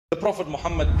Prophet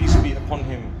Muhammad, peace be upon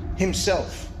him,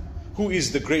 himself, who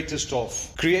is the greatest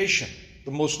of creation,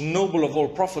 the most noble of all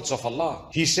prophets of Allah,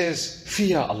 he says,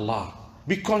 fear Allah,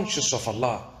 be conscious of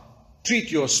Allah,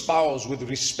 treat your spouse with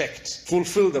respect,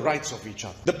 fulfill the rights of each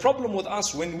other. The problem with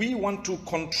us, when we want to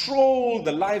control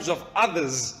the lives of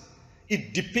others,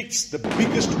 it depicts the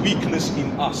biggest weakness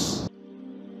in us.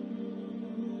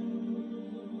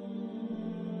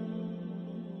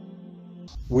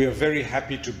 We are very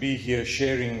happy to be here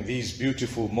sharing these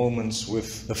beautiful moments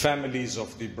with the families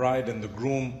of the bride and the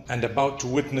groom, and about to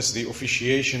witness the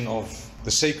officiation of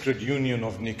the sacred union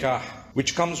of Nikkah,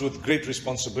 which comes with great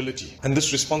responsibility. And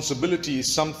this responsibility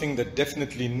is something that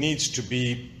definitely needs to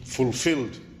be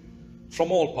fulfilled from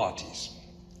all parties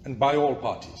and by all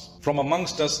parties. From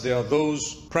amongst us, there are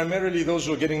those, primarily those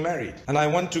who are getting married. And I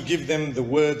want to give them the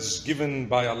words given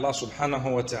by Allah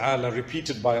subhanahu wa ta'ala,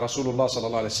 repeated by Rasulullah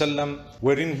sallallahu alaihi wasallam,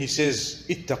 wherein he says,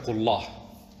 ittaqullah,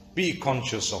 be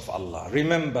conscious of Allah.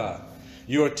 Remember,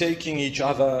 you are taking each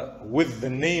other with the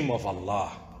name of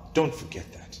Allah. Don't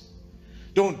forget that.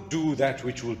 Don't do that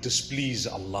which will displease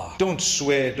Allah. Don't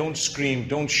swear, don't scream,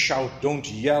 don't shout, don't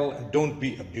yell, and don't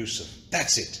be abusive.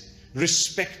 That's it.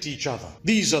 Respect each other.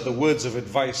 These are the words of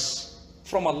advice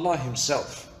from Allah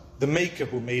himself, the maker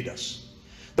who made us.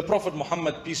 The Prophet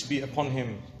Muhammad, peace be upon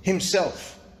him,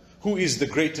 himself, who is the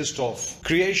greatest of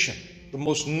creation, the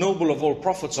most noble of all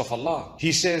prophets of Allah,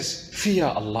 he says, fear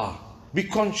Allah, be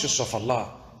conscious of Allah,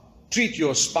 treat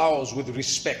your spouse with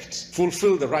respect,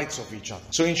 fulfill the rights of each other.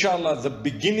 So inshallah, the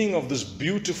beginning of this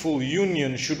beautiful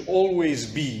union should always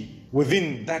be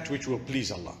within that which will please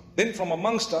Allah. Then from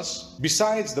amongst us,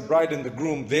 besides the bride and the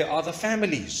groom, there are the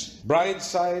families. Bride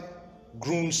side,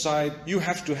 groom side, you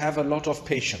have to have a lot of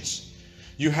patience.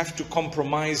 You have to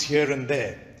compromise here and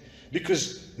there,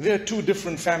 because there are two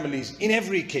different families in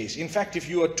every case. In fact, if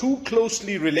you are too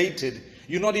closely related,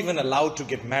 you're not even allowed to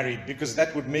get married, because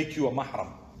that would make you a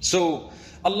mahram. So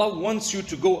Allah wants you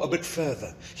to go a bit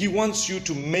further. He wants you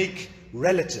to make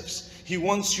relatives. He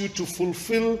wants you to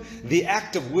fulfill the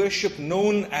act of worship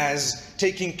known as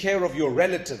taking care of your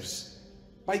relatives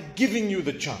by giving you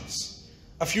the chance.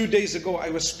 A few days ago, I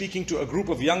was speaking to a group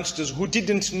of youngsters who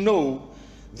didn't know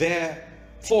their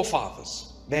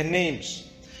forefathers, their names.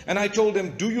 And I told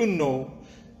them, do you know,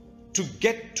 to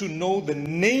get to know the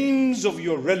names of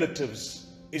your relatives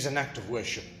is an act of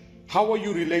worship. How are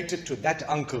you related to that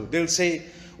uncle? They'll say,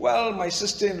 well, my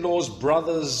sister-in-law's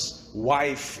brother's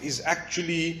wife is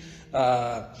actually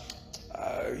the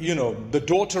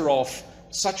daughter of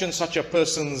such and such a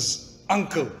person's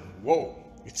uncle. Whoa,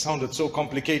 it sounded so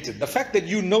complicated. The fact that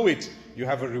you know it, you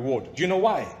have a reward. Do you know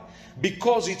why?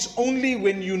 Because it's only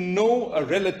when you know a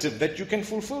relative that you can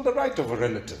fulfill the right of a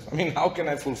relative. I mean, how can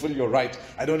I fulfill your right?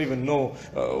 I don't even know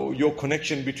the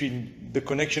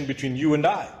connection between you and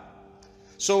I.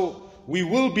 So we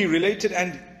will be related,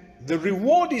 and the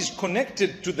reward is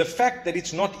connected to the fact that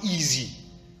it's not easy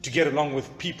to get along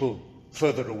with people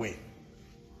further away.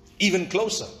 Even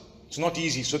closer, it's not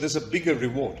easy, so there's a bigger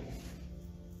reward.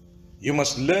 You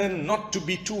must learn not to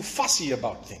be too fussy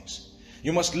about things.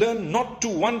 You must learn not to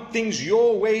want things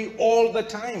your way all the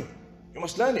time. You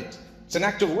must learn it. It's an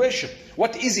act of worship.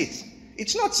 What is it?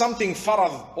 It's not something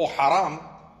farad or haram.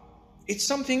 It's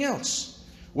something else.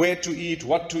 Where to eat,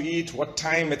 what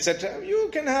time, etc. You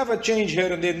can have a change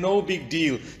here and there, no big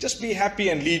deal. Just be happy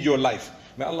and lead your life.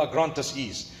 May Allah grant us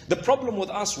ease. The problem with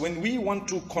us, when we want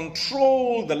to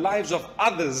control the lives of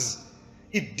others,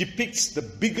 it depicts the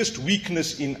biggest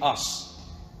weakness in us.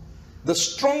 The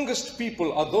strongest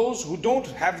people are those who don't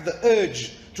have the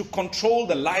urge to control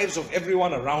the lives of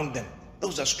everyone around them.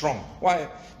 Those are strong. Why?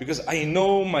 Because I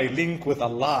know my link with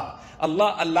Allah.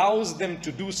 Allah allows them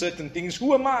to do certain things.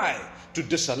 Who am I to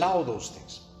disallow those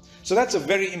things? So that's a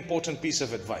very important piece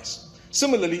of advice.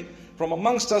 Similarly, from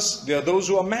amongst us, there are those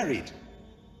who are married.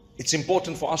 It's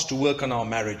important for us to work on our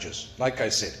marriages. Like I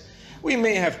said, we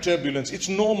may have turbulence. It's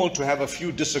normal to have a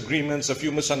few disagreements, a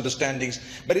few misunderstandings,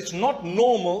 but it's not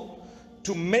normal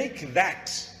to make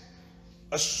that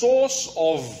a source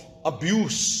of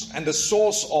abuse and a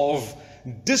source of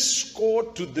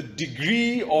discord to the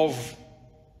degree of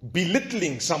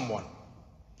belittling someone,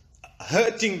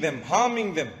 hurting them,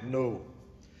 harming them. No.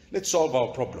 Let's solve our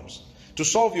problems. To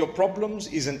solve your problems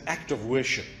is an act of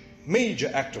worship, major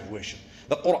act of worship.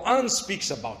 The Quran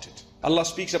speaks about it. Allah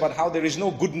speaks about how there is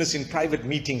no goodness in private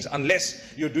meetings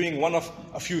unless you're doing one of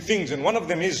a few things, and one of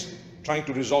them is trying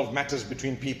to resolve matters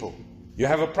between people. You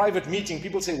have a private meeting,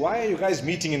 people say, why are you guys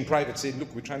meeting in private? Say,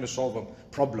 look, we're trying to solve a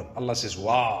problem. Allah says,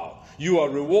 wow, you are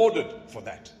rewarded for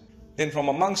that. Then from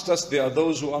amongst us, there are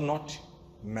those who are not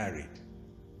married.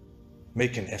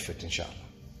 Make an effort, inshallah.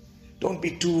 Don't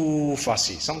be too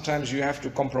fussy. Sometimes you have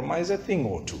to compromise a thing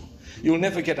or two. You'll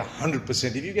never get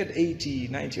 100%. If you get 80,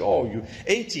 90,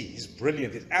 80 is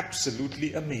brilliant. It's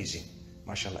absolutely amazing.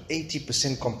 MashaAllah,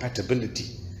 80%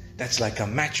 compatibility. That's like a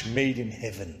match made in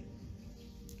heaven.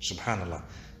 Subhanallah.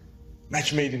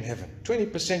 Match made in heaven.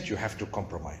 20% you have to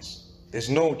compromise.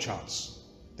 There's no chance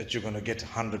that you're going to get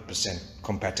 100%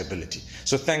 compatibility.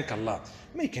 So thank Allah.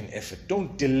 Make an effort.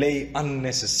 Don't delay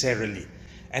unnecessarily.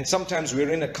 And sometimes we're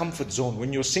in a comfort zone.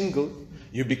 When you're single,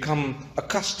 you become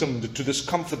accustomed to this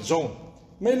comfort zone,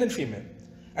 male and female.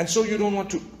 And so you don't want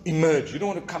to emerge. You don't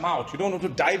want to come out. You don't want to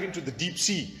dive into the deep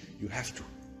sea. You have to.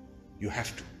 You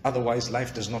have to. Otherwise,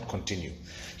 life does not continue.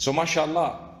 So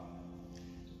mashallah,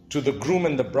 to the groom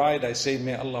and the bride, I say,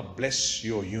 may Allah bless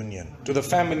your union. To the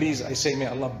families, I say, may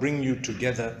Allah bring you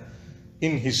together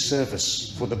in His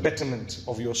service for the betterment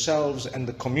of yourselves and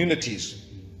the communities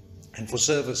and for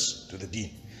service to the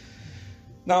deen.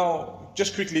 Now,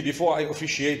 just quickly before I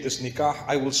officiate this nikah,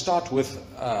 I will start with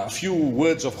a few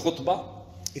words of khutbah.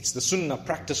 It's the sunnah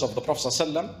practice of the Prophet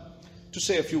ﷺ to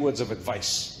say a few words of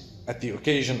advice at the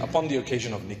occasion, upon the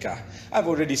occasion of nikah. I've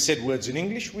already said words in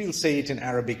English. We'll say it in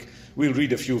Arabic. We'll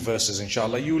read a few verses,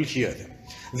 inshallah. You'll hear them.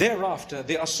 Thereafter,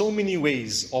 there are so many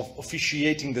ways of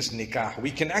officiating this nikah.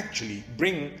 We can actually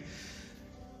bring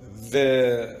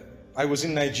I was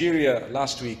in Nigeria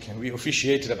last week and we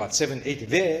officiated about 7, 8.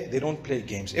 There, they don't play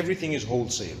games. Everything is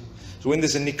wholesale. So when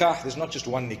there's a nikah, there's not just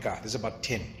one nikah. There's about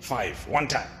 10, 5, one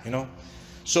time,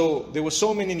 So there were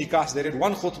so many nikahs. They did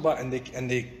one khutbah and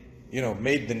they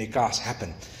made the nikahs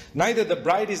happen. Neither the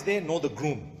bride is there nor the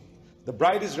groom. The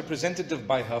bride is represented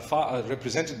by her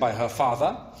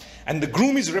father, and the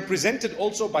groom is represented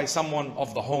also by someone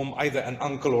of the home, either an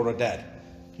uncle or a dad.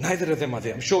 Neither of them are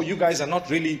there. I'm sure you guys are not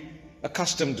really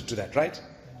accustomed to that, right?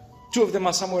 Two of them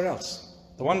are somewhere else.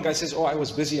 The one guy says, I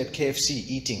was busy at KFC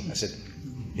eating. I said,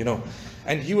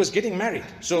 and he was getting married.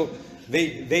 So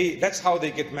that's how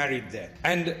they get married there.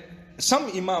 And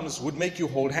some imams would make you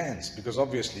hold hands because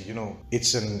obviously,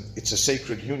 it's a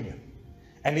sacred union.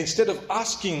 And instead of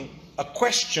asking a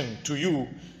question to you,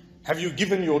 have you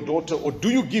given your daughter or do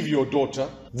you give your daughter,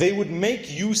 they would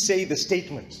make you say the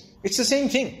statement. It's the same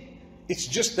thing. It's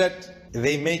just that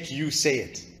they make you say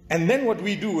it. And then what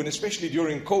we do, and especially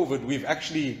during COVID,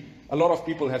 a lot of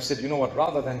people have said,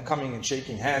 rather than coming and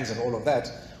shaking hands and all of that,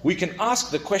 we can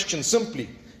ask the question simply,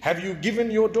 have you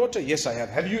given your daughter? Yes, I have.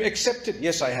 Have you accepted?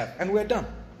 Yes, I have. And we're done.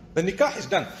 The nikah is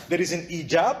done. There is an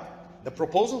ijab, the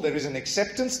proposal, there is an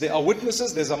acceptance, there are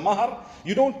witnesses, there's a mahar.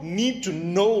 You don't need to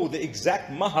know the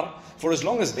exact mahar. For as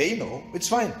long as they know, it's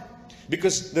fine.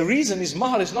 Because the reason is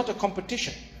mahar is not a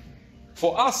competition.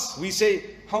 For us, we say,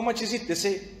 how much is it? They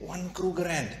say, 1 Kruger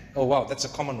rand. Oh wow, that's a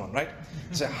common one, right?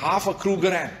 Say half a Kruger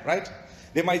rand, right?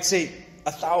 They might say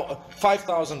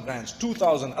 5,000 rands,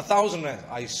 2,000, 1,000 rands.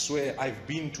 I swear I've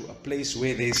been to a place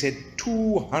where they said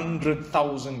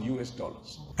 200,000 US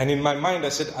dollars. And in my mind I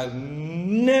said, I'll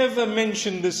never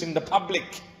mention this in the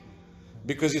public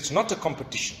because it's not a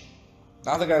competition.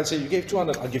 The other guy will say, you gave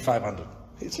 200, I'll give 500.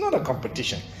 It's not a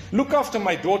competition. Look after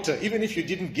my daughter, even if you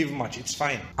didn't give much, it's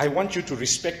fine. I want you to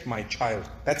respect my child.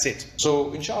 That's it.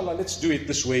 So inshallah, let's do it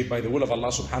this way by the will of Allah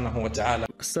subhanahu wa ta'ala.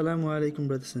 Assalamu alaikum,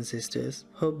 brothers and sisters.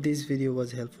 Hope this video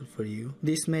was helpful for you.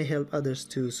 This may help others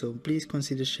too, so please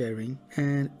consider sharing.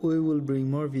 And we will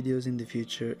bring more videos in the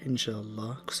future,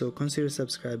 inshallah. So consider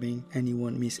subscribing and you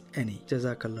won't miss any.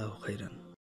 Jazakallahu khairan.